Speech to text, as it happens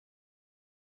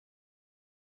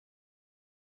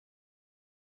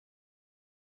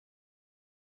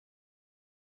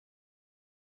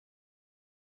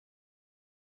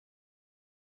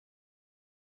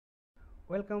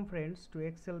Welcome friends to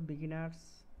Excel beginners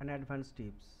and advanced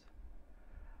tips.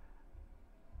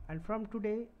 And from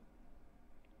today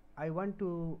I want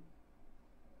to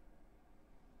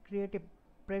create a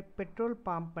petrol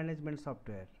pump management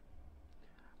software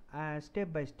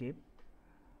step by step.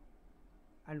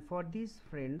 And for these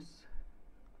friends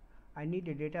I need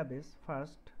a database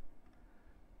first,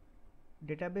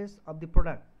 database of the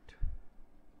product.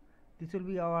 This will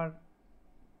be our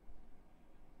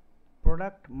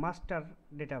product master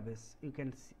database, you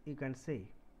can say.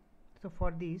 So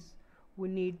for this we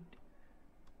need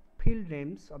field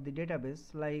names of the database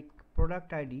like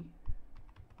product ID,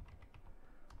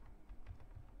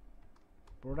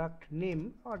 product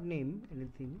name or name,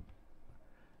 anything,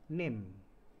 name,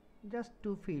 just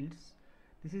two fields.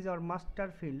 This is our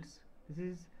master fields. This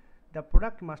is the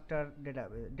product master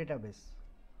database.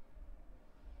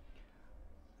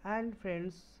 And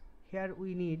friends, here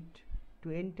we need to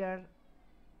enter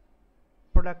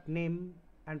product name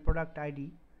and product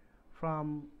ID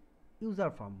from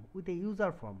user form with a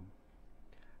user form,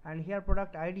 and here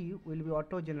product ID will be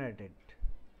auto generated.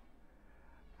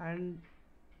 And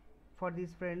for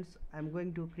these friends I am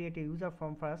going to create a user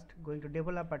form first, going to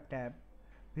developer tab,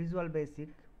 Visual Basic,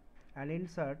 and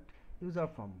insert user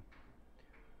form.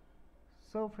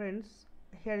 So friends,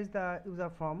 here is the user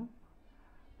form,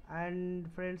 and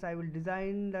friends I will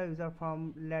design the user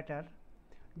form later.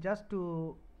 Just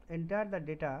to enter the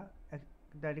data,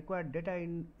 the required data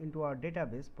into our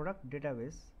database, product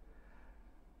database,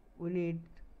 we need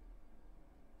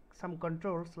some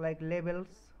controls like labels,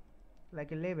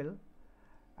 like a label,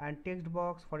 and text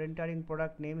box for entering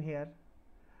product name here,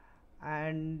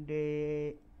 and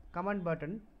a command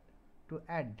button to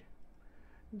add.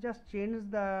 Just change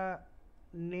the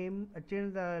name,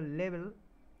 change the label,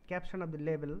 caption of the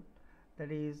label,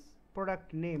 that is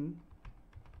product name,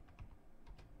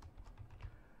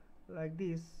 like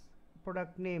this,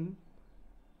 product name.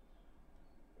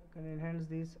 You can enhance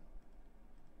this,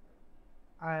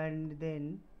 and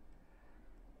then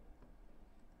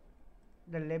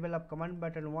the label of command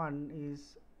button 1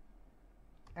 is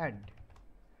add.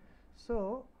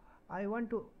 So I want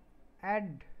to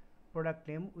add product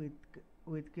name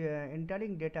with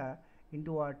entering data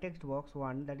into our text box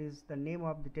 1, that is the name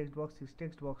of the text box is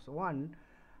text box 1,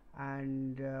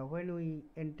 and when we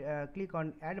click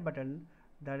on add button,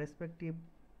 the respective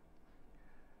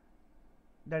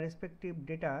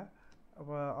data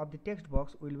of the text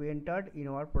box will be entered in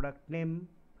our product name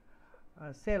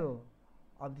cell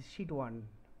of the sheet 1.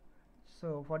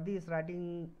 So for this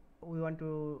writing, we want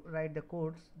to write the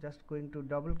codes. Just going to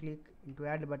double click into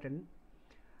add button,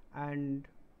 and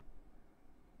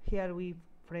here we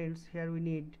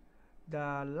need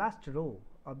the last row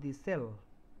of the cell.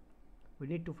 We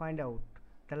need to find out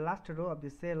the last row of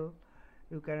the cell.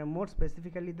 You can more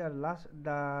specifically the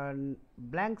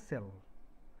blank cell,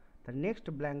 the next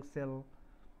blank cell,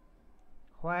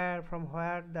 from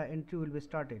where the entry will be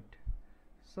started.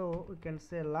 So we can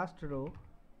say last row.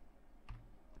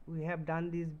 We have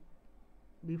done this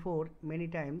before many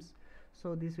times,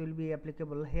 so this will be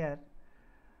applicable here.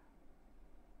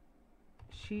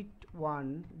 Sheet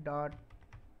 1 dot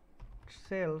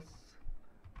cells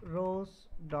rows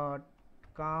dot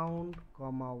count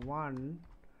comma 1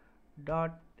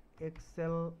 dot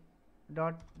excel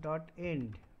dot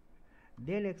end.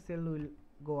 Then Excel will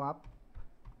go up,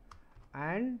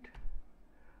 and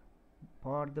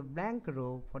for the blank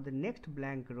row, for the next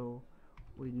blank row,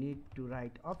 we need to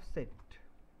write offset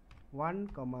 1,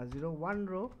 0, 1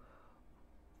 row.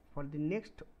 For the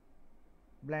next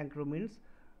blank row means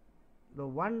the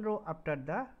one row after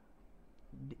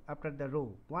the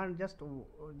row one, just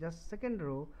second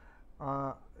row,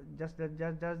 just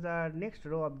the next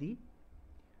row of the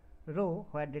row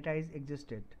where data is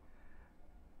existed,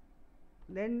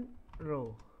 then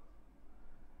row.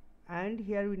 And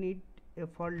here we need a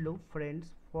for loop,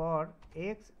 friends, for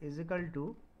x is equal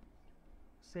to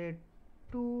say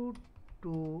 2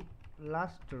 to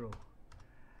last row,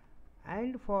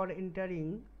 and for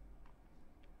entering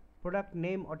product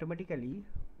name automatically,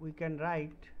 we can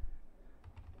write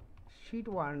sheet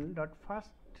 1 dot first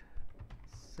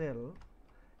cell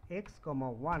x comma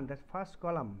 1, that first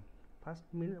column, first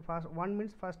 1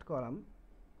 means first column,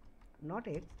 not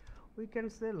x. We can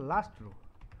say last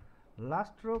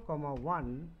row comma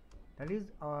 1, that is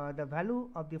the value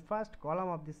of the first column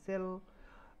of the cell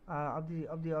of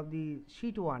the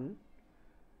sheet 1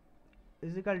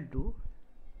 is equal to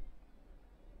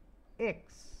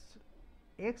x.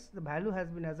 The value has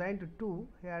been assigned to 2.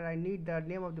 Here I need the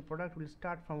name of the product will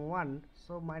start from 1,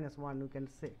 so -1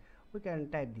 we can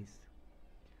type this.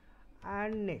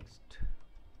 And next,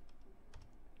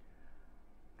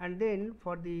 and then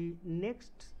for the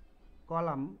next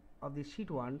column of the sheet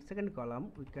 1, second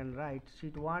column, we can write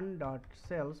sheet 1 dot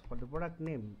cells for the product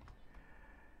name,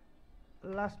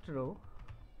 last row,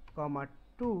 comma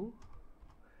 2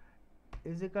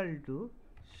 is equal to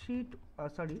sheet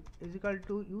is equal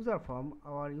to user form,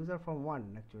 or user form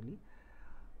 1, actually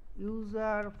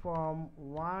user form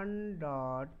 1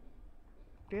 dot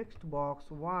text box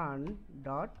 1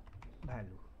 dot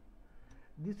value.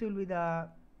 This will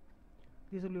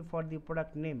be for the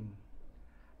product name.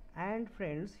 And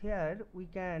friends, here we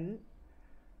can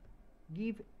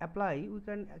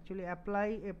actually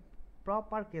apply a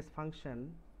proper case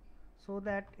function, so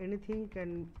that anything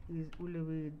will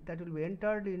be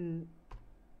entered in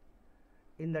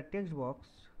the text box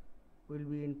will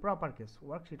be in proper case.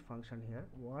 Worksheet function here,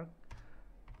 worksheet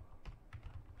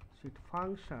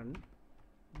function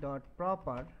dot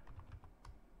proper.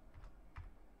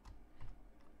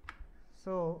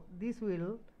 So this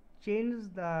will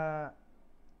change the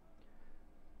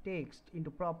text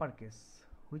into proper case,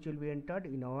 which will be entered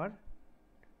in our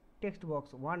text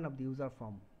box 1 of the user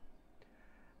form.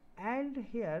 And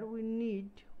here we need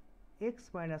x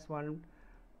minus 1,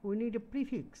 we need a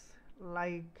prefix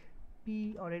like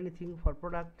p or anything for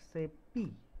product, say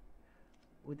p,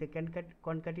 with a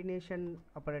concatenation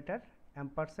operator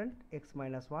ampersand x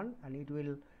minus 1, and it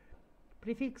will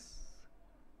prefix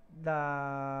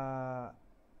the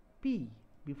p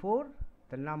before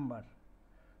the number.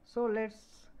 So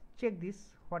let's check this,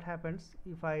 what happens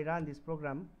if I run this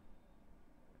program.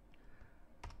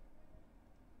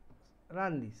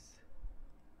 Run this,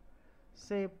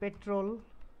 say petrol,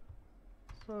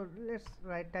 so let's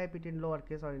type it in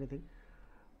lowercase or anything,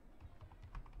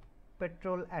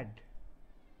 petrol add,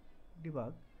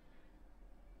 debug,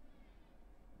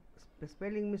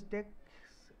 spelling mistakes,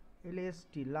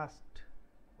 last,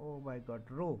 oh my god,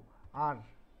 row r,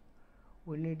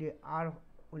 we need a r,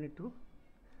 we need to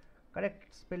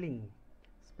correct spelling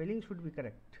should be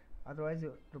correct, otherwise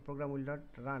the program will not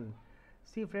run.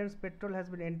 See friends, petrol has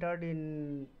been entered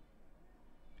in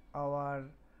our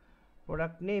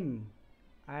product name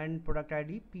and product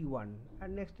ID P1.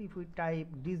 And next, if we type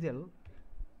diesel,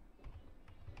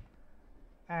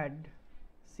 add,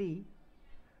 see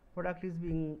product is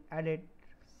being added,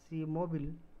 see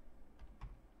mobile,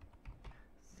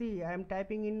 see I am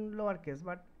typing in lowercase,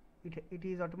 but it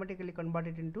is automatically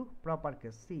converted into proper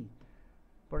case. See,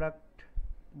 product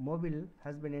mobile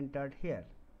has been entered here.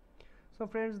 So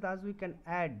friends, thus we can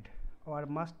add our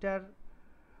master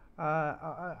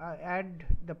add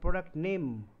the product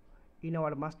name in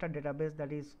our master database,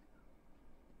 that is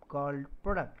called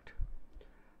product.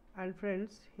 And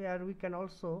friends, here we can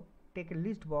also take a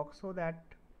list box, so that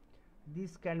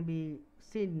this can be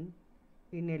seen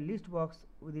in a list box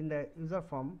within the user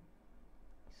form.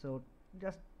 So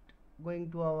just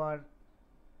going to our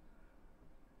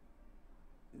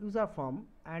user form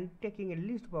and taking a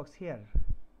list box here,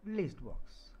 list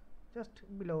box just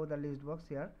below the list box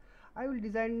here. I will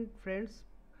design, friends,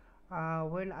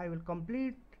 when I will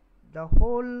complete the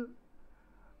whole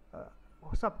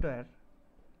software,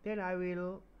 then I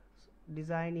will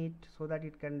design it so that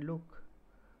it can look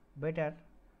better.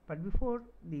 But before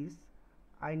this,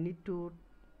 I need to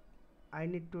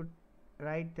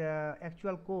write the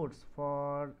actual codes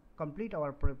for complete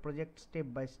our project step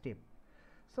by step.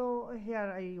 So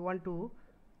here I want to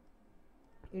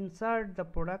insert the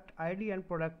product ID and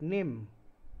product name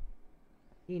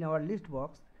in our list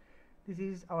box. This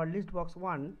is our list box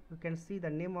 1. You can see the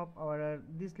name of our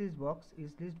this list box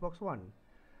is list box 1.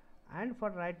 And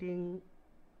for writing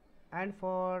and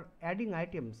for adding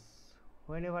items,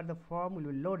 whenever the form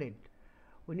will be loaded,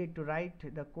 we need to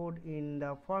write the code in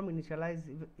the form initialize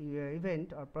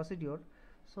event or procedure.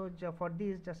 So for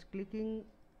this, just clicking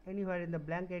anywhere in the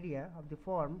blank area of the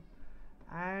form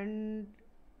and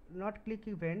not click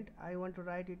event, I want to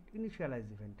write it initialize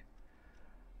event.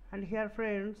 And here,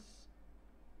 friends,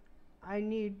 I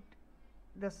need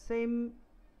the same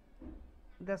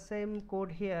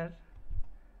code here,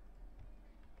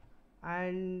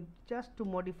 and just to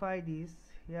modify this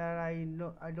here,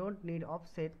 I don't need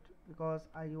offset, because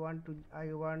I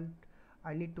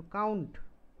need to count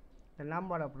the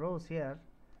number of rows here.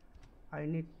 I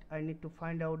need to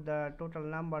find out the total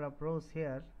number of rows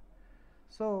here.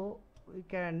 So we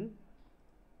can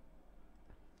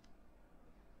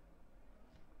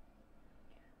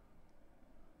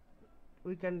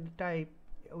type,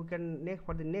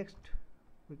 for the next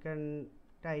we can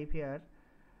type here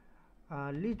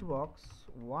list box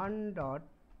 1 dot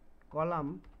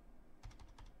column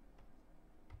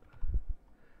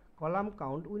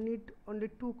count. We need only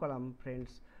 2 column,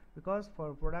 friends, because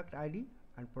for product ID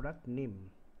and product name.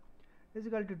 is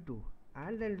equal to 2,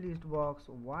 and then list box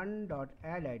 1 dot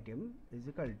add item is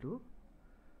equal to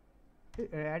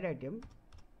add item.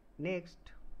 Next,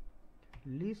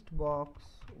 list box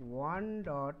 1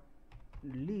 dot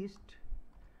list,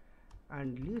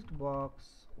 and list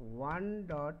box 1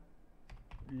 dot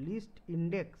list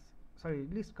index,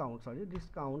 list count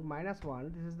minus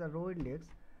 1, this is the row index,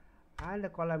 and the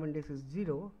column index is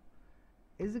 0,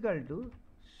 is equal to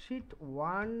sheet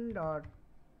 1 dot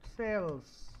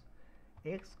cells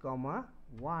x comma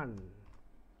 1.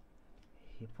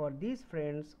 For these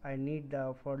friends, I need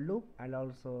the for loop, and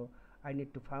also I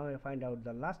need to find out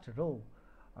the last row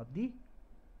of the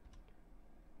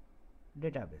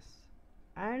database.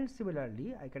 And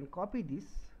similarly, I can copy this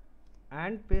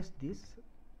and paste this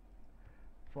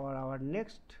for our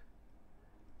next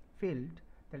field,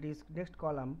 that is next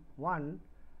column 1,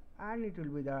 and it will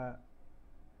be the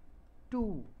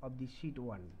 2 of the sheet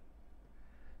 1.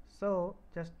 So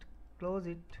just close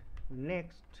it.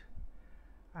 Next,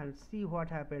 and see what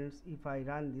happens if I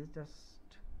run this.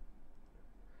 Just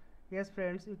yes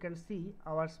friends, you can see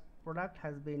our product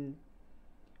has been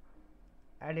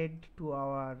added to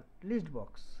our list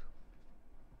box.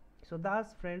 So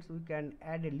thus friends, we can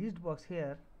add a list box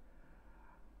here,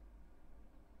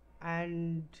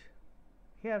 and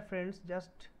here friends,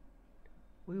 just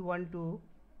we want to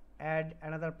add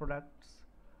another products,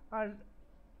 or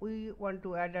we want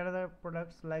to add another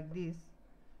products like this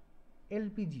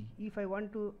LPG. If I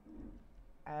want to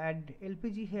add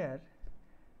LPG here,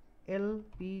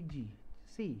 LPG,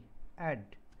 see, add,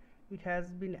 it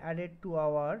has been added to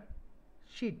our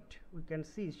sheet. We can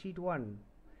see sheet 1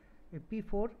 a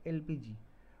P4 LPG,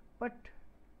 but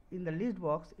in the list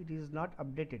box it is not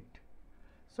updated.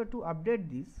 So to update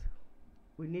this,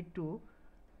 we need to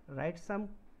write some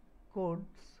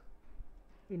codes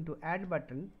into add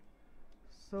button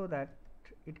so that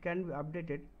it can be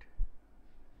updated.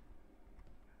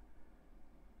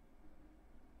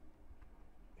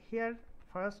 Here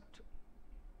first,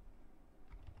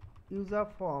 user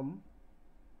form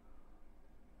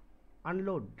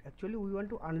unload, actually we want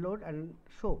to unload and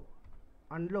show.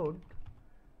 Unload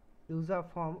user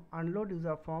form, unload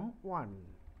user form 1,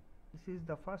 this is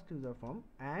the first user form,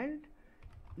 and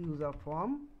user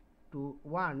form to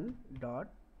 1 dot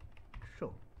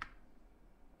show.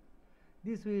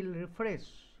 This will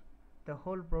refresh the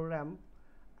whole program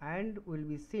and will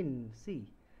be seen. See,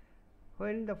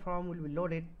 when the form will be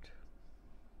loaded,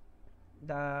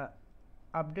 the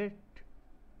update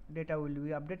data will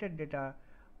be updated data,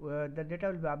 the data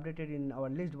will be updated in our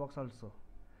list box also.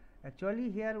 Actually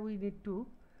here we need to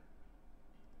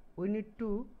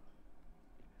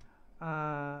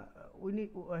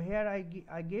here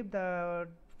I gave the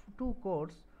 2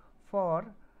 codes for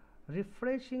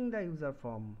refreshing the user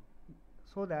form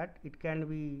so that it can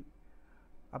be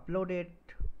uploaded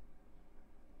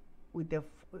with a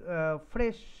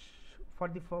fresh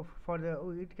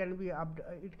it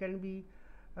can be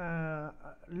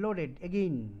loaded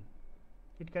again,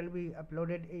 it can be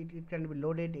uploaded, it can be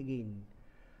loaded again.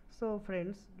 So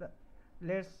friends,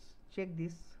 let's check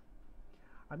this.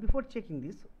 Before checking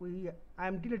this, I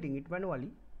am deleting it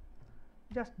manually.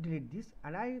 Just delete this,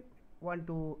 and I want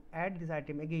to add this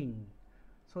item again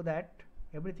so that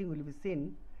everything will be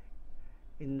seen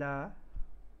in the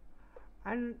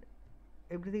and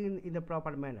everything in the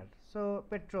proper manner. So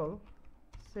petrol,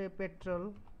 say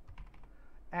petrol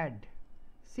add,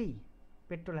 see,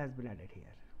 petrol has been added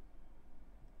here.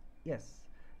 Yes,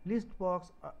 list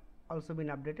box also been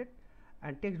updated,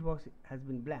 and text box has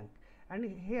been blank. And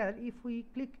here if we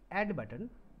click add button,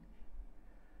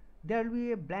 there will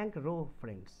be a blank row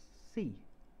friends. See,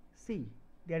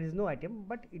 there is no item,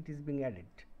 but it is being added.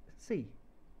 See,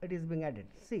 it is being added.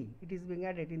 See, it is being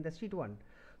added in the sheet 1.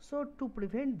 So to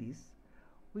prevent this,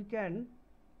 we can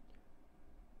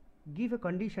give a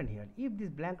condition here. If this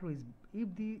blank row is,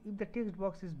 if the text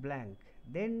box is blank,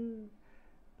 then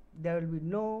there will be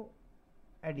no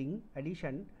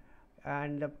addition,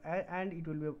 and it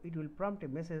will prompt a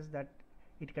message that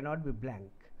it cannot be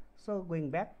blank. So going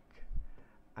back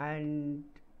and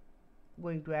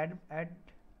going to add,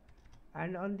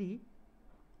 and on the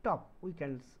top we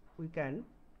can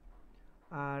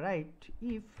write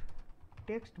if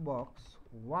text box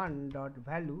 1 dot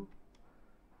value,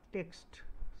 text,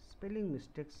 spelling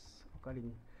mistakes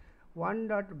occurring, 1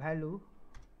 dot value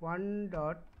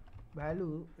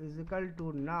is equal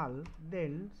to null,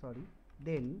 then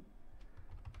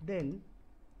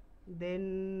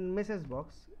message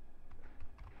box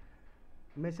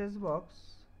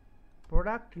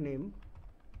product name,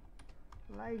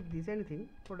 like this, anything,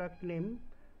 product name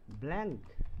blank,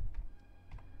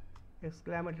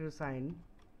 exclamatory sign,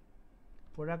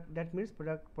 product, that means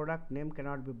product name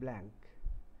cannot be blank.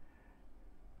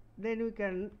 Then we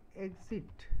can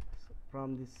exit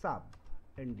from the sub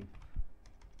end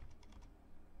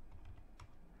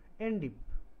if.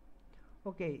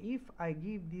 Okay, if I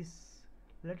give this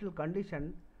little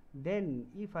condition, then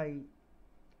if I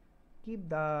keep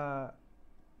the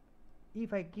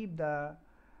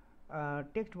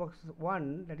text box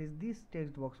 1, that is this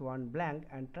text box 1 blank,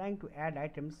 and trying to add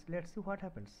items, let's see what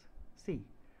happens. See,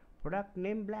 product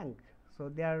name blank, so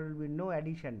there will be no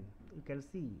addition. You can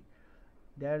see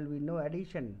there will be no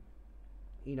addition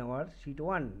in our sheet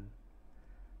 1.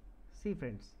 See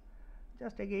friends,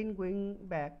 just again going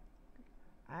back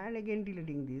and again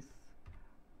deleting this,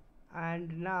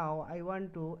 and now I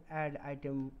want to add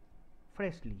item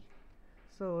freshly,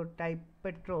 so type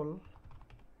petrol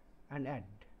and add.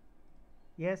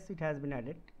 Yes, it has been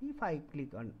added. If I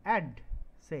click on add,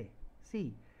 say,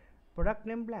 see, product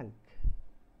name blank,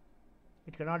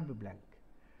 it cannot be blank.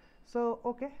 So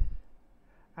okay,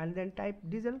 and then type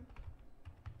diesel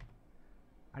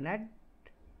and add.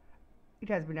 It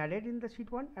has been added in the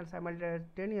sheet 1, and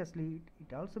simultaneously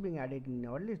it also being added in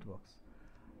our list box.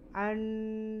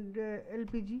 And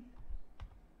LPG,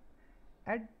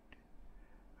 add,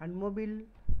 and mobile,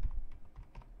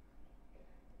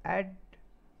 add.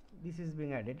 This is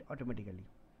being added automatically.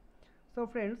 So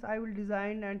friends, I will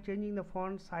design and changing the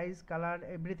font size, color,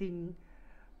 everything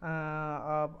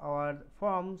of our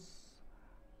forms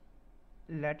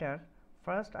later.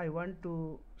 First I want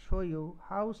to show you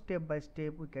how step by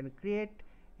step we can create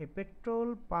a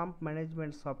petrol pump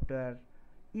management software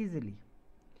easily.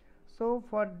 So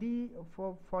for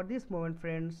this moment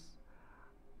friends,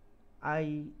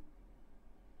 I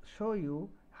show you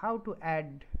how to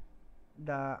add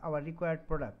our required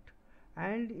product,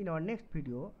 and in our next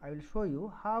video I will show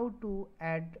you how to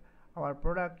add our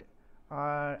product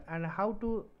and how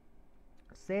to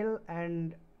sell,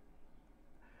 and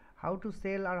how to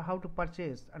sell or how to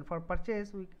purchase. And for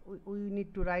purchase we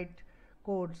need to write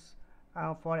codes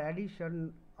for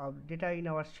addition of data in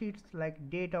our sheets, like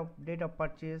date of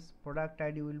purchase, product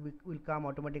ID will come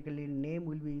automatically, name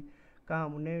will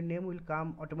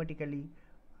come automatically,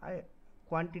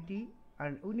 quantity,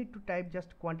 and we need to type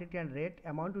just quantity and rate,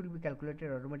 amount will be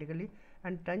calculated automatically,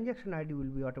 and transaction ID will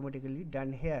be automatically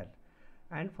done here.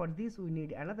 And for this we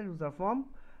need another user form,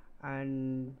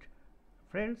 and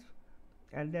friends,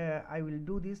 and I will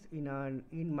do this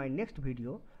in my next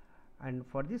video. And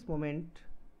for this moment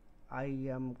I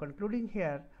am concluding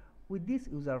here with this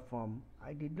user form.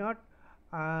 I did not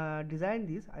design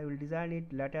this, I will design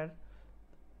it later,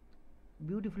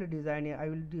 beautifully design it. I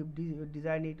will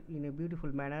design it in a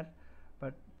beautiful manner,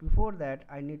 but before that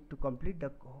I need to complete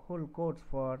the whole codes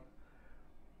for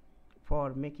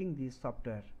making this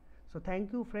software. So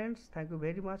thank you friends, thank you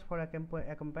very much for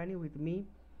accompanying with me,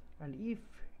 and if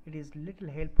it is little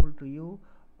helpful to you,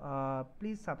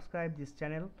 please subscribe this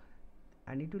channel,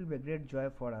 and it will be a great joy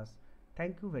for us.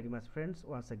 Thank you very much friends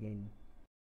once again.